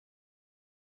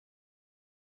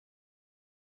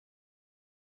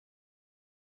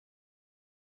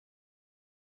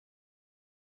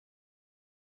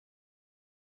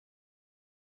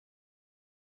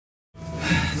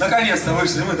Наконец-то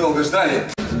вышли, мы долго ждали.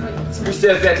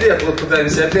 Спустя 5 лет вот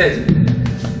пытаемся опять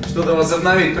что-то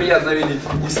возобновить. Приятно видеть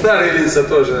и старые лица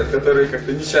тоже, которые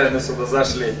как-то нечаянно сюда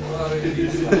зашли.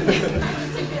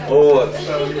 Вот.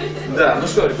 Да, ну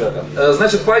что, ребята,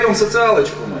 значит, поем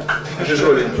социалочку мы,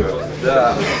 тяжеленькую.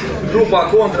 Да. Группа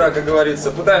 «КОНТРА», как говорится,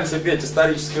 пытаемся петь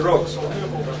исторический рок.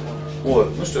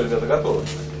 Вот. Ну что, ребята, готовы?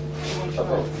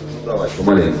 Готовы? Ну, давай,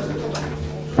 помаленьку.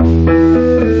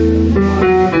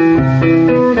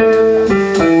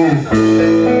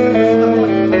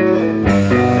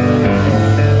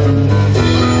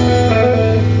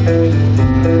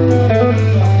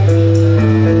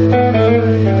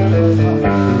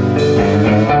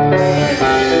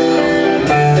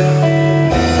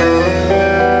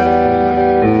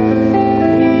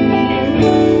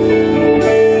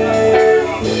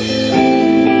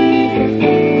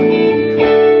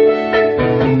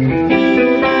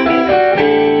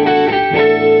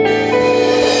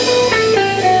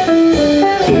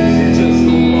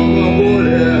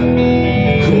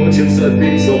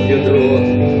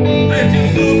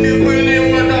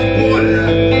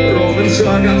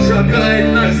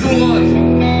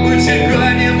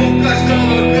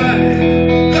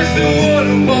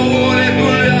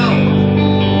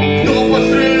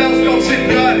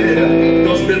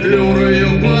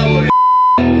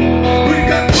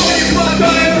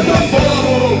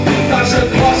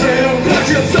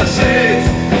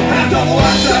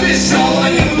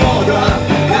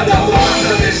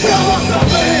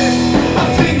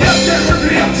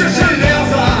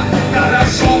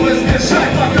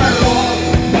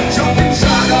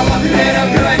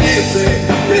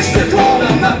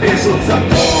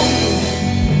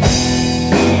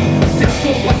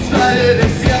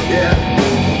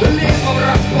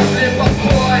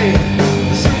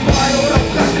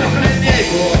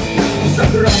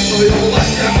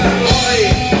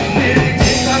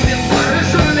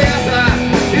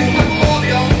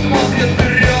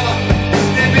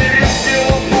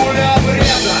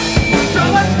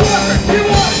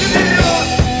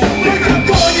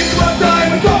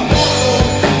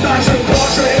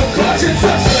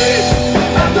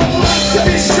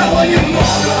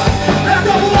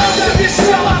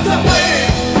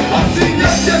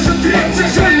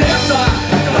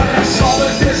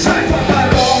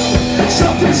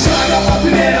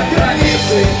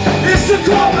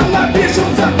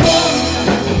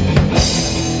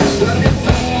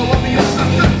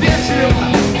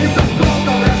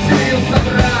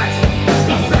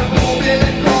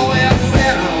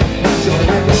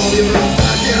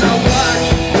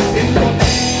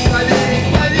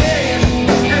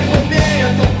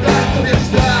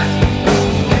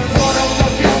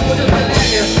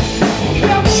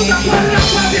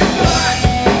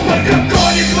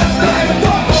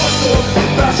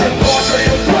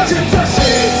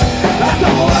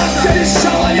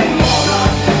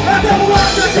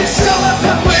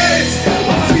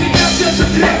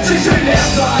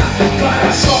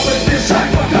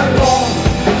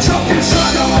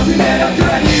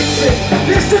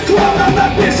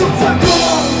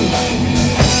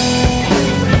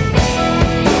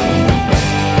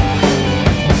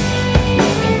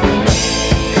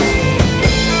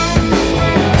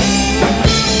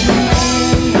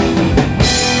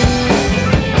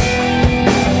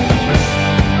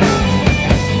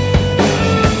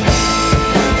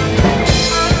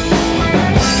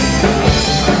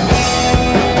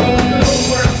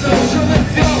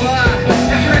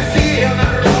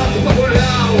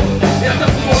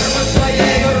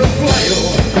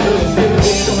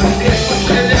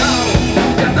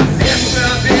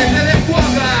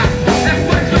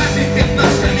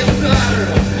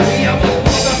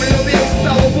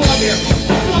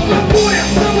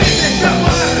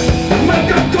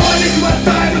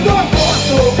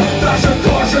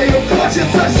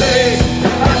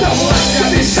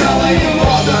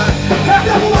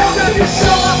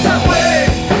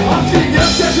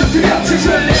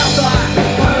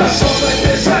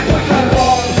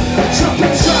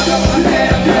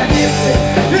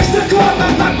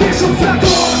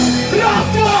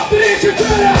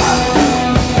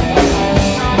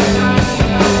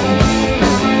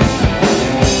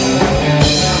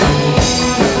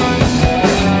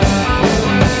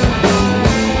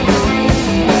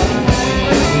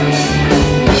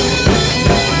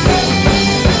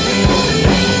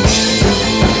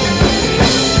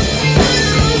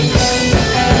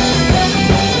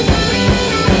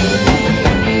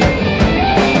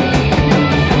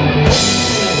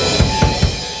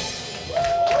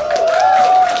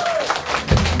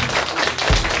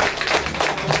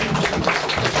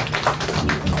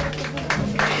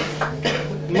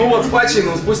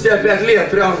 почину, спустя 5 лет,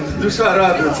 прям душа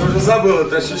радуется, уже забыл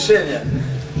это ощущение.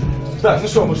 Так, ну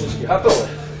что, мужички, готовы?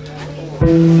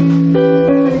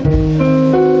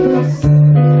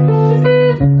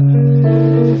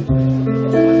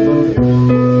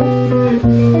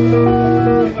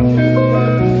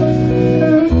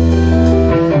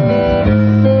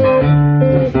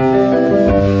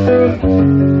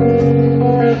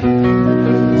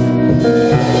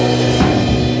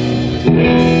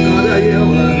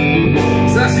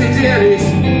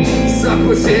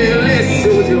 Закусились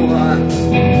у дела,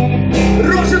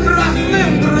 рожи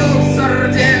красным вдруг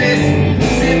зарделись,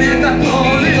 семя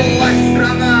готовилась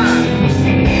страна.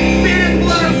 Перед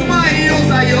плазмою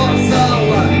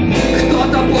заерзала,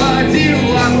 кто-то по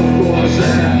делам в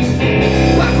коже,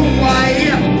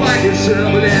 покупает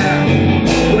подешевле,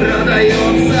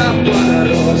 продается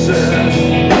подороже.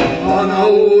 А на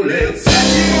улице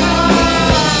зима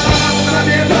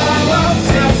заметала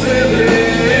все следы.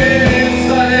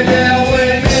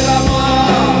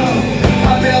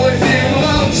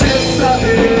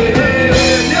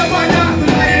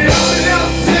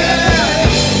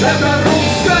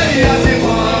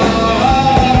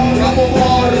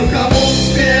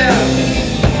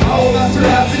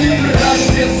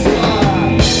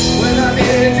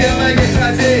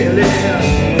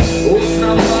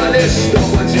 Узнавали, что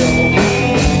почем.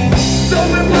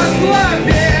 Суммы по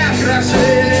славе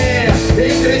крошили и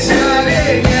кричали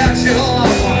ни о чем.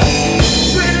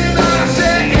 Были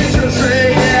наши и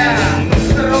чужие,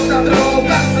 друг на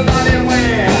друга знали мы.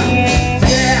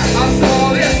 Те о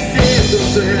совести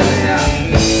душили,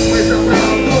 мы за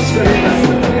правду жгли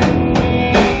костры.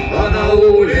 А на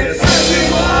улице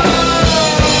зима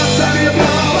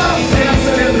заметала все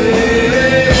следы.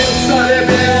 Стали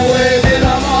белыми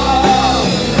дома,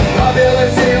 а белый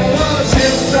символ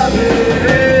чистоты.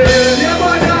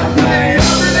 Непонятный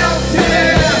для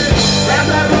всех,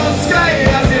 это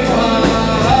русская зима.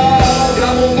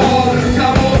 Кому мор,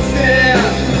 кому снег,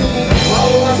 а у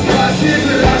нас праздник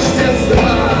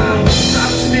Рождества.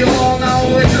 Нас шпионов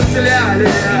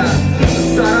вычисляли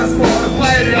за разбор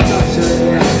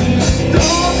пайрётовших.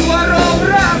 Тут воров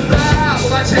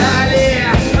разоблачали,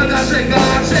 даже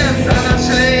кажется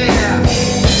нашли.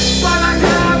 По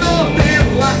наканутым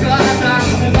плакатам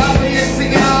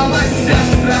объяснялась вся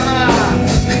страна,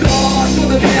 кто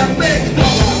тут бедный, кто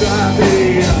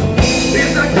богатый, и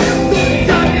за кем тут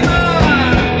вся вина.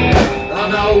 А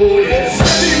на улице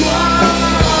зима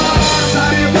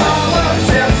заметала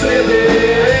все следы.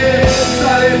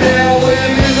 Стали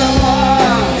белыми дома,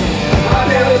 а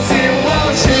белый символ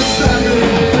чистоты.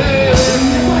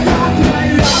 Непонятная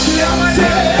для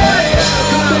всех,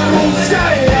 это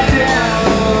русская зима.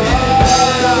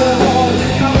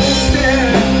 Кому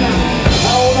успех,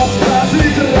 а у нас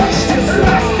праздник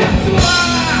Рождества.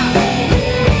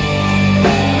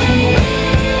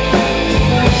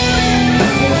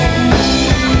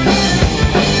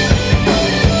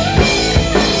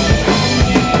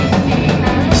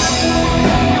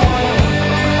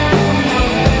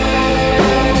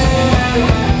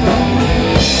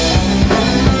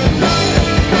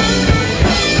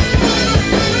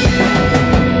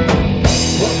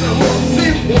 Полководцы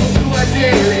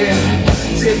подводили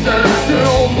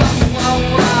диктатору по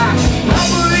слова,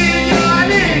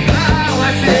 обвиняли,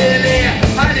 голосили,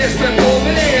 а лишь бы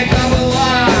публика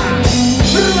была.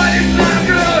 Рвались на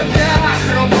грудях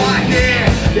рубахи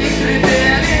и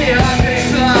хрипели от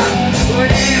греха. В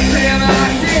них хрена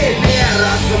себе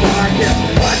размахи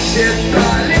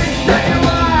отчитались за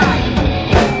дела.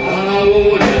 А на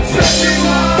улице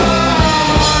зима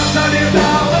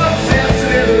заметала все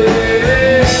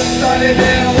следы. Стали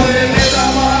белыми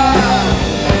дома,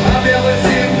 а белый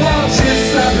символ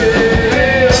чистоты.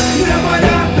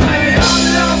 Непонятная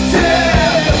для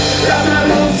всех, это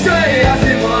русская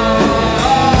зима.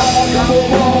 Кому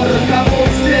мор, кому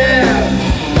снег,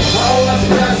 а у нас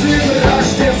праздник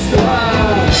Рождества.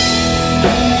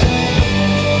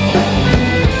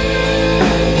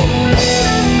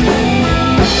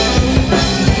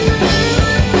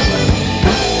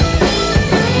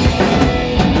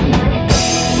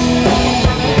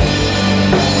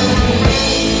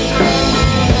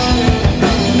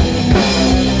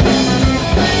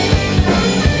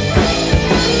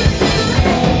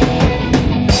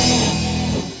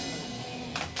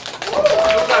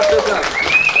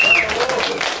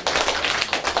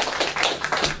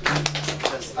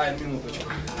 Ай, минуточку.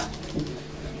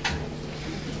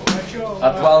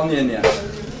 От волнения.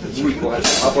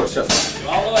 А вот сейчас.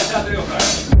 Володь, Андрюха.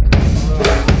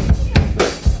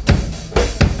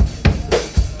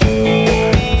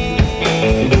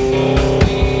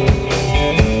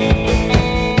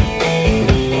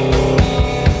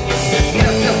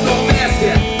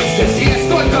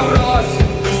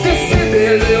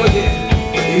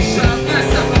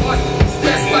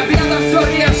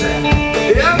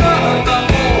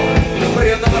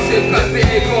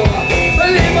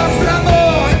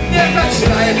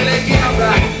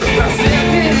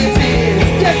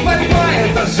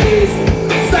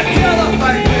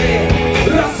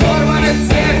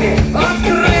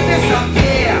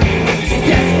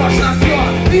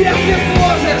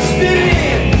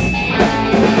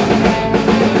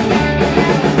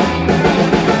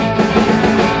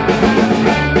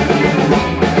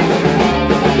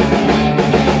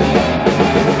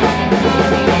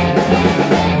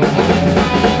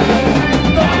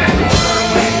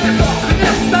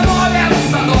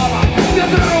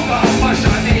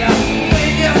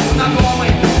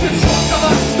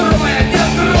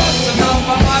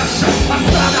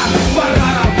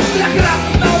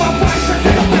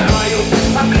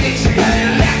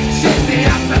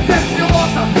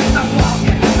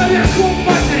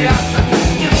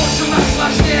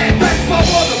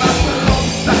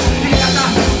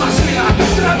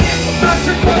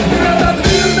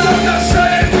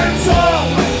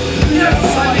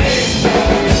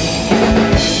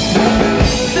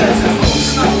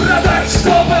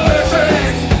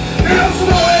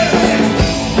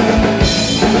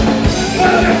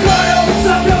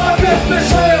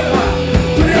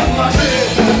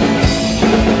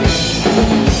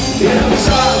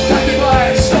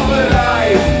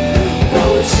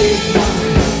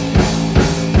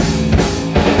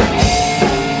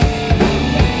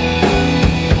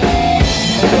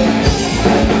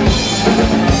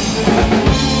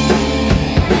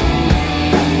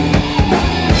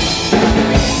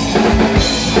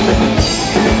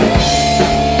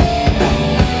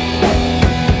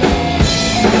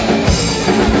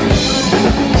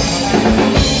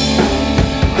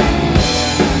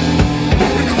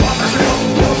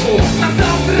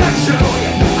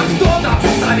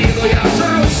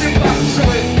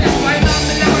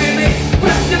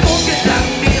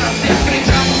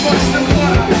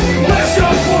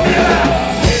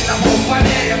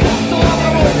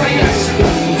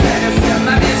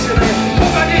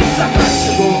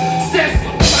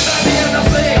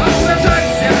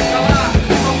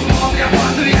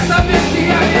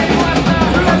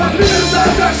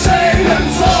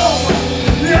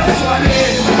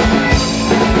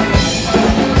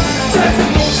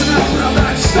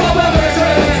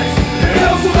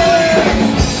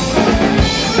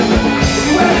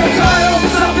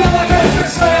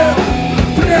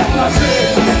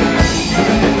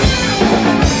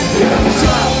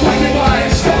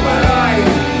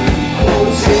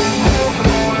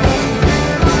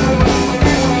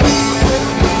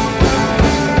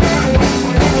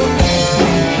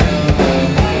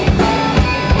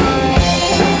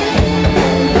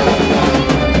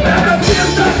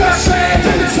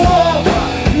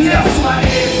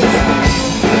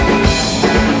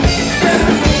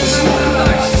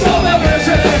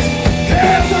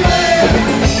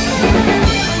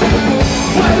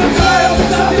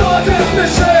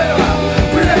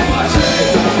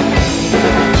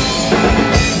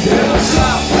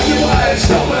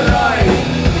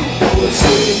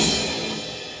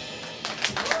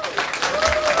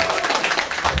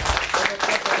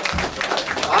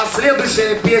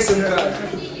 Следующая песенка,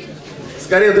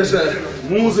 скорее даже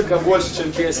музыка больше,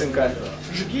 чем песенка.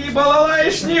 Жги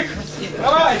балалайшник!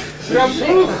 Давай! Прям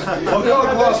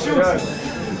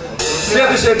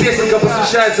Следующая песенка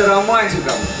посвящается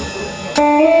романтикам.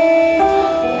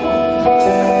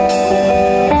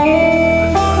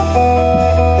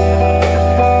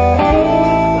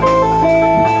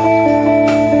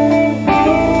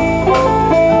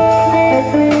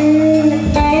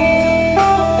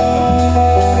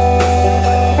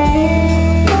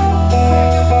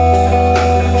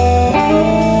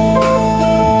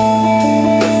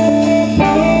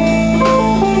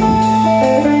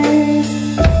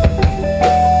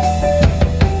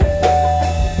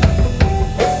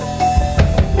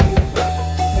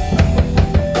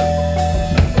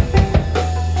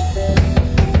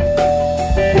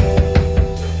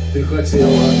 Хотела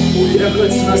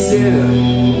уехать на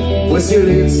север,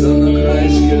 поселиться на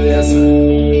краешке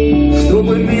леса,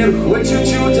 чтобы мир хоть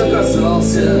чуть-чуть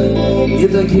оказался не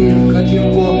таким,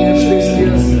 каким помнишь из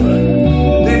детства.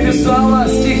 Ты писала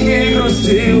стихи и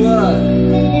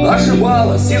грустила,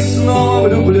 ошибалась и снова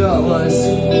влюблялась.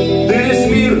 Ты весь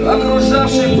мир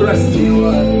окружавший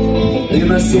простила, ты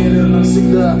на север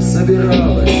навсегда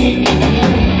собиралась.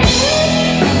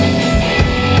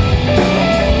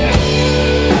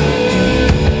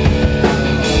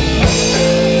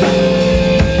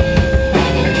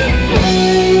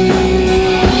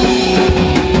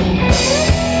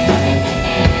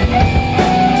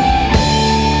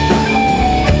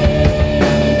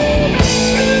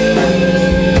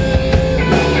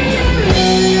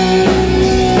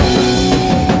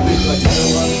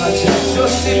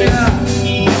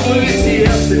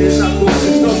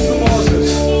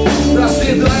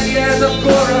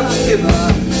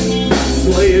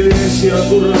 Свои вещи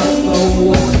аккуратно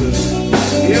уложишь,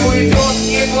 и уйдет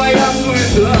не твоя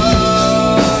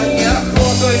суета,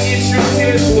 неохота ничуть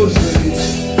ей служить.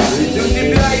 Ведь у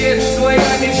тебя есть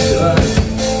своя мечта,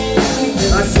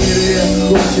 на севере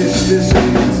хочешь ты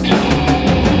жить.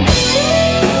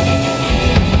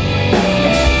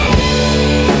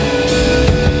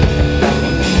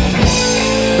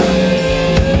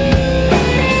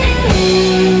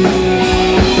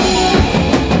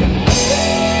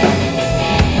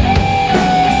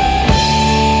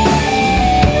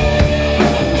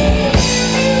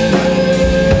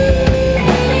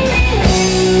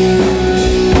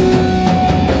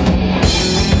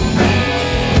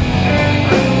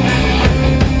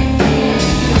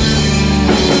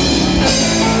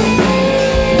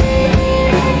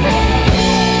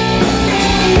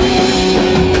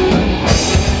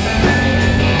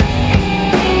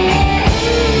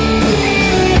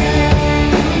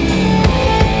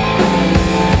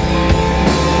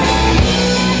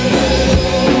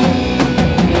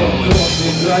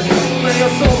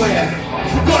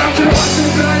 Город крошек,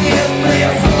 гранитные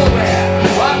зубы,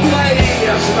 а твои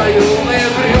нежно-юные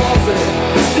грезы.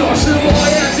 Все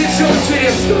живое течет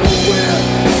через трубы,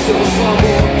 все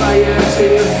свободное через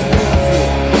слезы.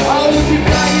 А у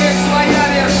тебя есть своя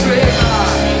вершина,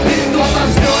 и кто-то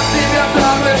ждет тебя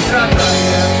там и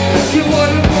страдает. Его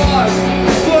любовь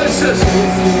больше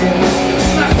жизни,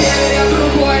 на севере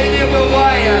другой не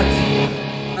бывает.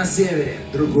 На севере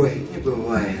другой не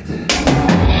бывает.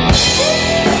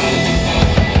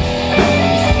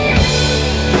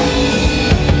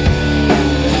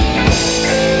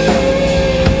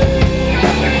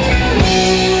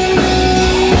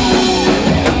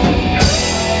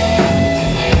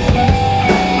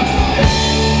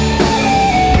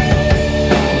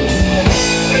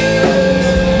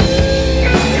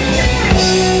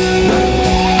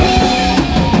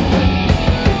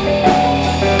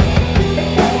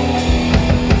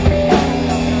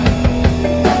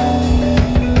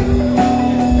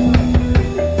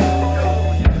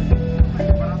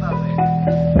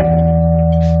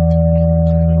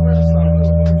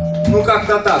 Ну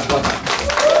как-то так, вот.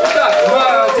 Итак,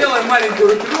 мы делаем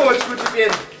маленькую рокировочку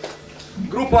теперь.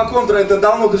 Группа «КОНТРА» это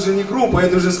давно даже не группа,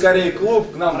 это уже скорее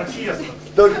клуб к нам.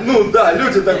 Так, ну да,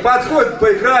 люди так подходят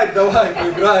поиграть, давай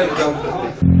поиграем там.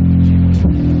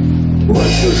 Под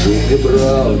чужими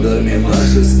правдами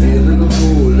наши спины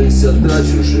гнулись, отда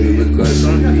чужие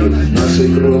кошельки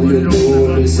нашей кровью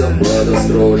дулись, а под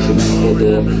остроженным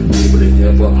ходом гибли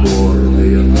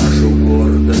непокорные. Нашу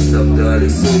гордость топтали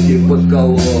судьи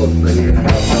подколодные.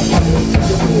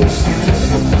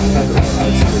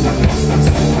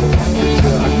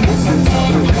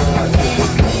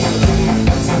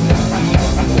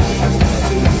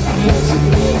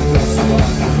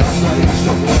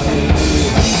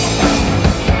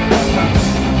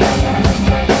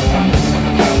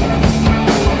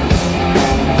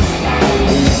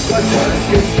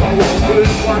 Хозяйский столов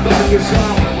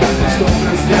бежал, что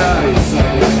призняется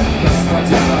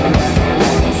господин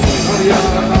сыновья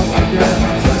на воде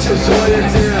за чужое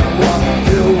тело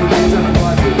и увидят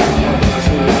платье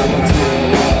нашего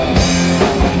тела.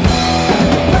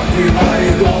 Поднимай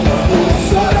голову,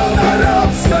 сорона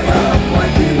рабская,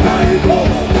 поднимай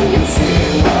голову,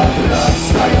 сила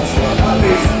братская,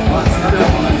 сломались от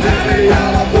знамена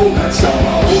Ильяна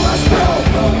Пугачева. У нас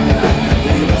правда,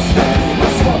 и восстание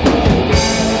свобода.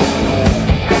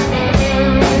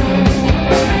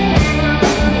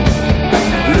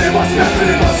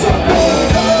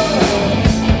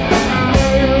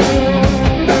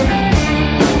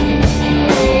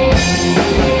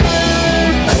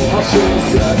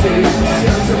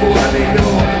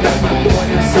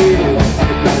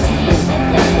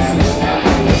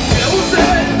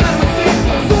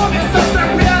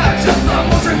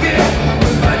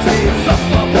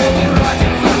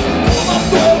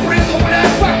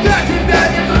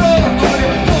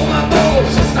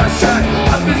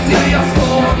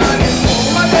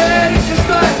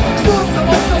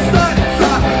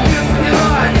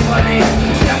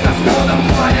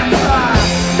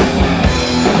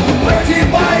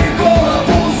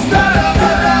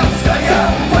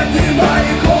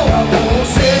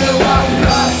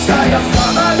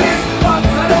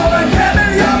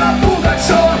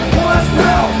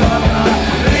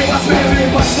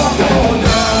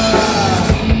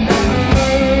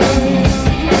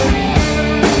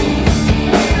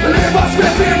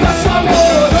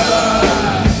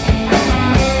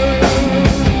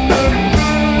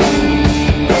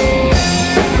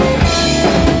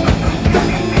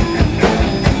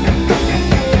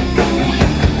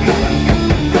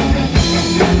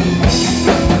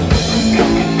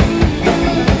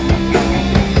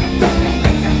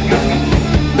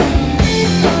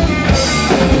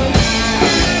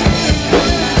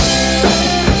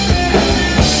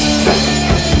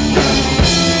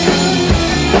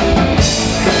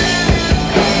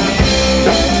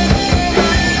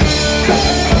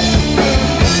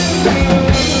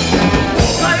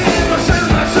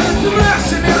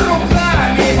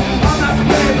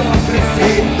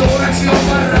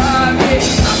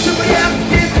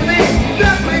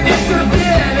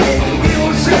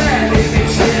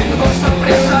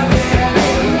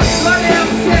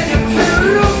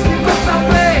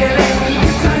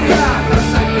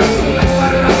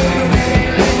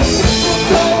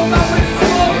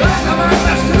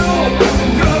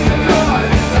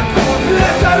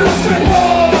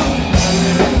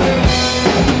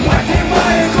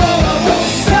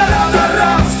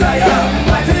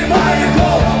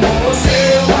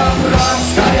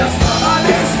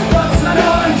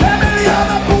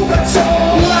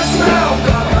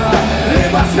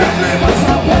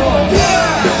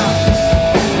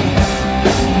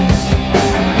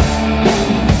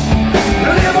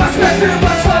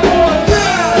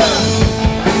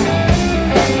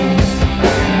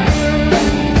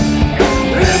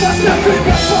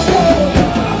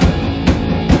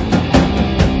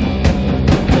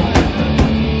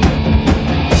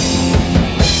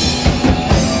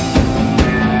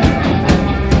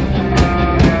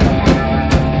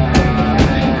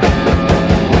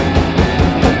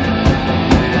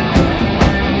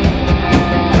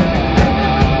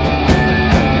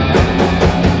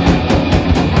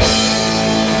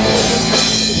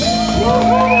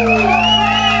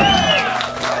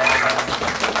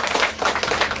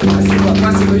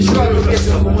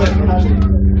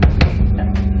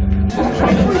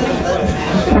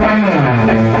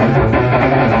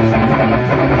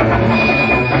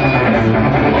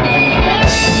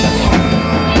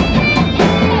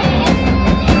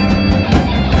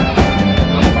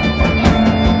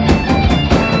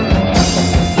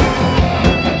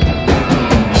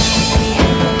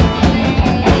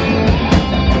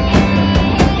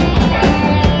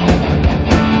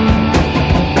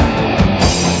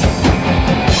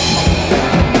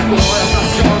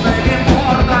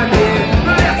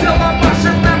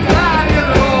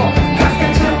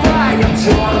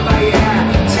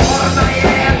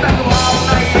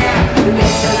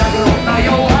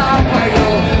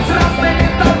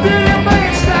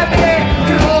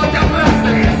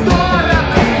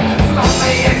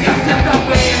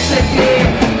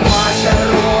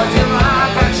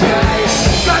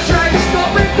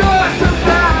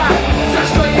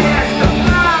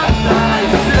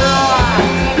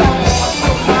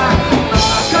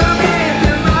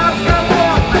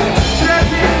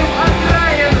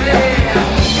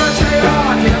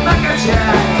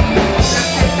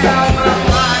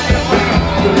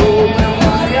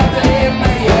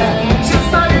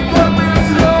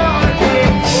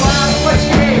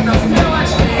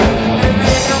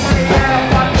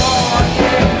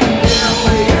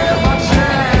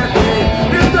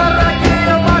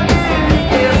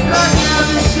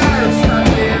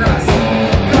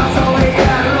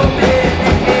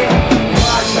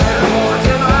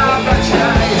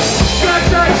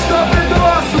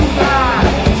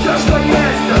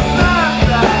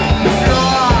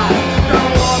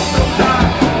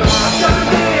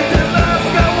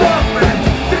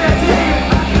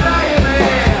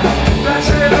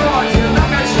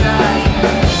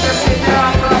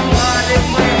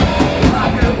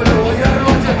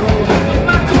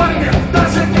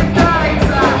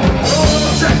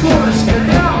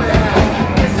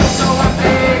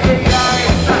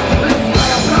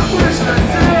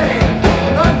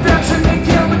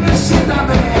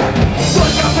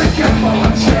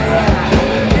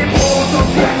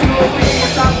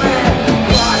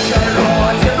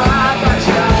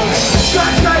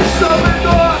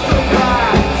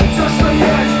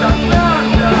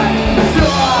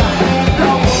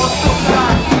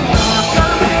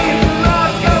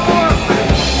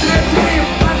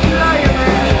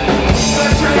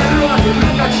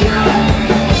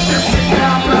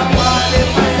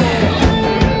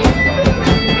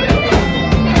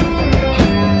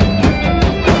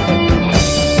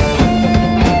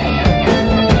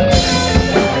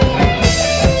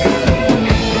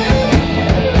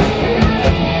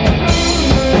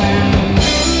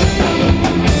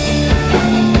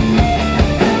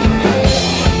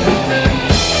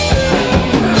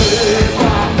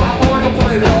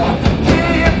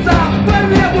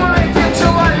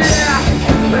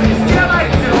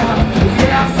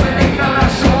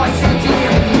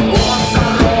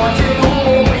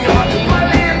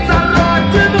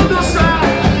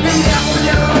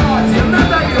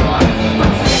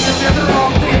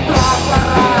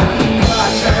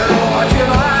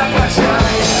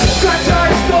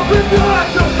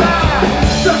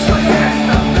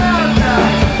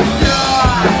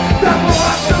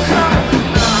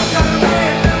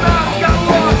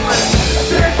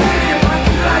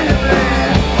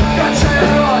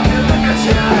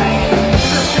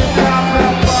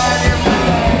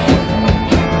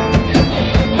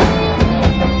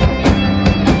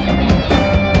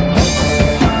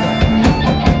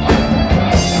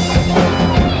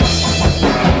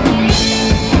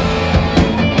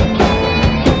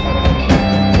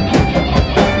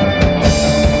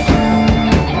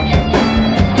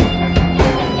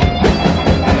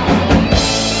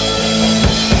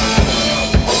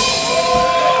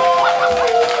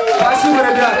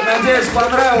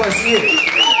 понравилось. И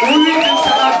увидимся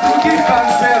на других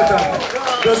концертах.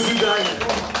 До свидания.